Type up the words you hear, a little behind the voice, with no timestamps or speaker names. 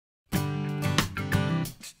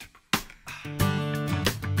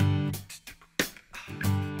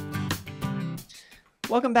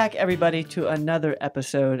Welcome back, everybody, to another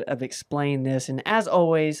episode of Explain This. And as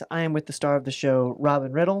always, I am with the star of the show,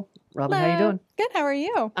 Robin Riddle. Robin, Hello. how you doing? Good. How are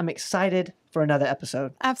you? I'm excited for another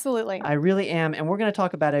episode. Absolutely. I really am. And we're going to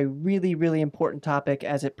talk about a really, really important topic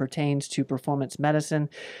as it pertains to performance medicine.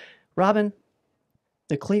 Robin,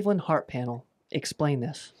 the Cleveland Heart Panel. Explain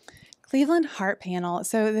this. Cleveland Heart Panel.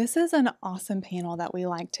 So this is an awesome panel that we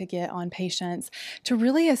like to get on patients to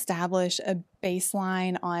really establish a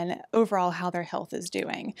baseline on overall how their health is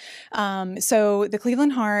doing. So the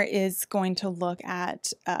Cleveland Heart is going to look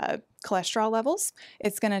at cholesterol levels.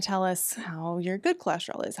 It's going to tell us how your good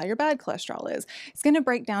cholesterol is, how your bad cholesterol is. It's going to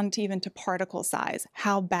break down to even to particle size.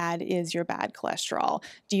 How bad is your bad cholesterol?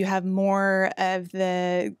 Do you have more of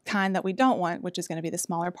the kind that we don't want, which is going to be the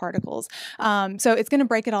smaller particles? So it's going to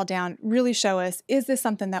break it all down, really show us, is this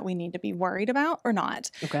something that we need to be worried about or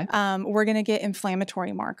not? Okay. We're going to get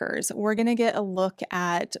inflammatory markers. We're going to get a look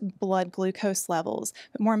at blood glucose levels.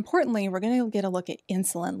 But more importantly, we're going to get a look at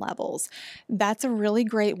insulin levels. That's a really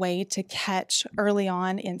great way to catch early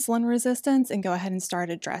on insulin resistance and go ahead and start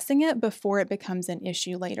addressing it before it becomes an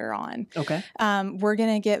issue later on. Okay. We're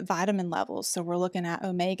going to get vitamin levels. So we're looking at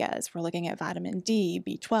omegas. We're looking at vitamin D,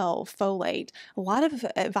 B12, folate, a lot of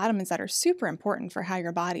vitamins that are super important for how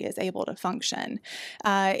your body is able to function.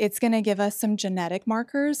 It's going to give us some genetic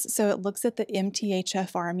markers. So it looks at the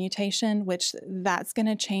MTHFR mutation, which that's going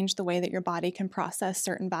to change the way that your body can process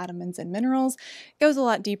certain vitamins and minerals. It goes a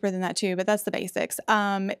lot deeper than that too, but that's the basics.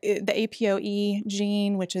 The APOE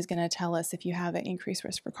gene, which is going to tell us if you have an increased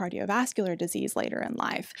risk for cardiovascular disease later in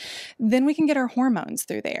life. Then we can get our hormones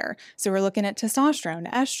through there. So we're looking at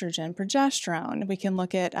testosterone, estrogen, progesterone. We can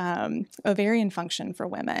look at ovarian function for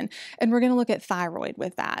women. And we're going to look at thyroid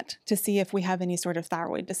with that to see if we have any sort of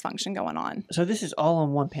thyroid dysfunction going on. So this is all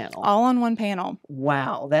on one panel. All on one panel.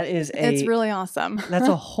 Wow. That is It's really awesome. That's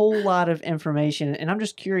a whole lot of information. And I'm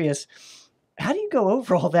just curious, how do you go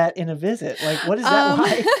over all that in a visit? Like, what is that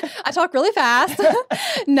like? I talk really fast.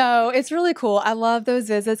 No, it's really cool. I love those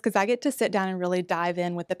visits because I get to sit down and really dive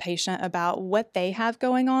in with the patient about what they have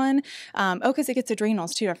going on. Because it gets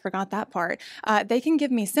adrenals too. I forgot that part. They can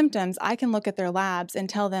give me symptoms. I can look at their labs and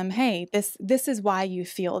tell them, hey, this is why you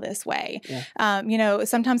feel this way. Yeah.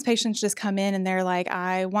 Sometimes patients just come in and they're like,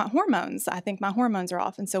 I want hormones. I think my hormones are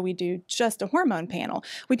off. And so we do just a hormone panel.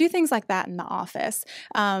 We do things like that in the office.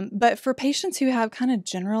 But for patients who have kind of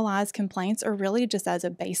generalized complaints or really just as a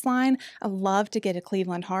baseline, I love to get a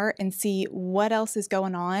Cleveland Heart and see what else is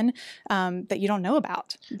going on that you don't know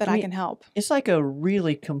about that I can help. It's like a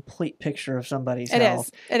really complete picture of somebody's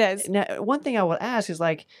health. It is. Now, one thing I would ask is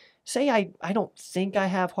like, say I don't think I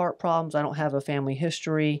have heart problems. I don't have a family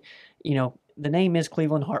history. The name is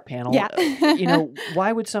Cleveland Heart Panel. Yeah.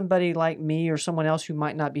 Why would somebody like me or someone else who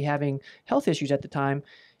might not be having health issues at the time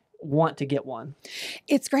want to get one?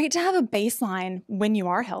 It's great to have a baseline when you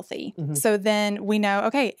are healthy. Mm-hmm. So then we know,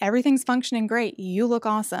 okay, everything's functioning great. You look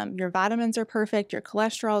awesome. Your vitamins are perfect. Your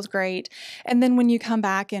cholesterol is great. And then when you come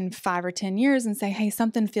back in 5 or 10 years and say, hey,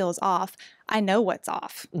 something feels off, I know what's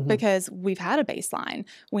off because we've had a baseline.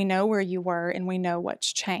 We know where you were and we know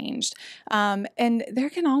what's changed. And there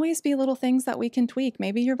can always be little things that we can tweak.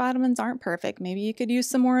 Maybe your vitamins aren't perfect. Maybe you could use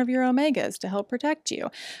some more of your omegas to help protect you.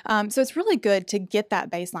 So it's really good to get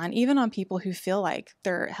that baseline, even on people who feel like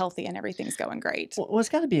they're healthy and everything's going great. Well, it's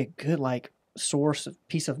got to be a good source of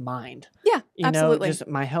peace of mind. Yeah, absolutely. Just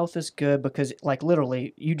my health is good because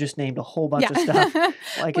literally you just named a whole bunch of stuff.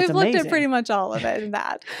 We've looked at pretty much all of it in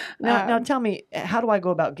that. Now tell me, how do I go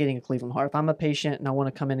about getting a Cleveland Heart? If I'm a patient and I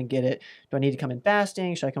want to come in and get it, do I need to come in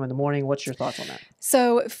fasting? Should I come in the morning? What's your thoughts on that?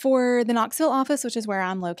 So for the Knoxville office, which is where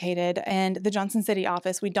I'm located, and the Johnson City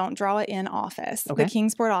office, we don't draw it in office. Okay. The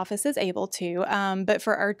Kingsport office is able to, but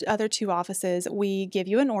for our other 2 offices, we give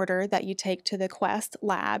you an order that you take to the Quest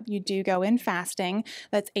lab. You do go in fasting.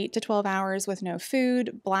 That's 8 to 12 hours with no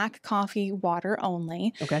food, black coffee, water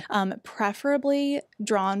only. Okay. Preferably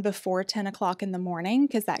drawn before 10 o'clock in the morning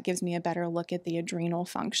because that gives me a better look at the adrenal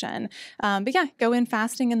function. But yeah, go in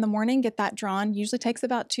fasting in the morning, get that drawn. Usually takes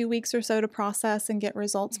about 2 weeks or so to process and get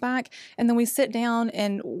results back. And then we sit down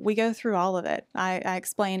and we go through all of it. I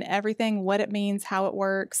explain everything, what it means, how it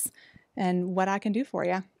works, and what I can do for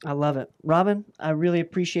you. I love it. Robin, I really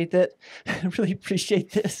appreciate that. I really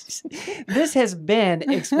appreciate this. This has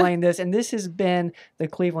been Explain This, and this has been the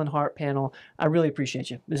Cleveland Heart Panel. I really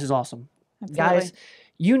appreciate you. This is awesome. Absolutely. Guys,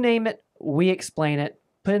 you name it, we explain it.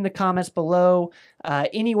 Put in the comments below,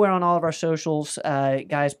 anywhere on all of our socials.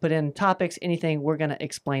 Guys, put in topics, anything. We're going to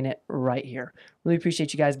explain it right here. Really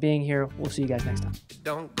appreciate you guys being here. We'll see you guys next time.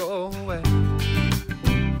 Don't go away.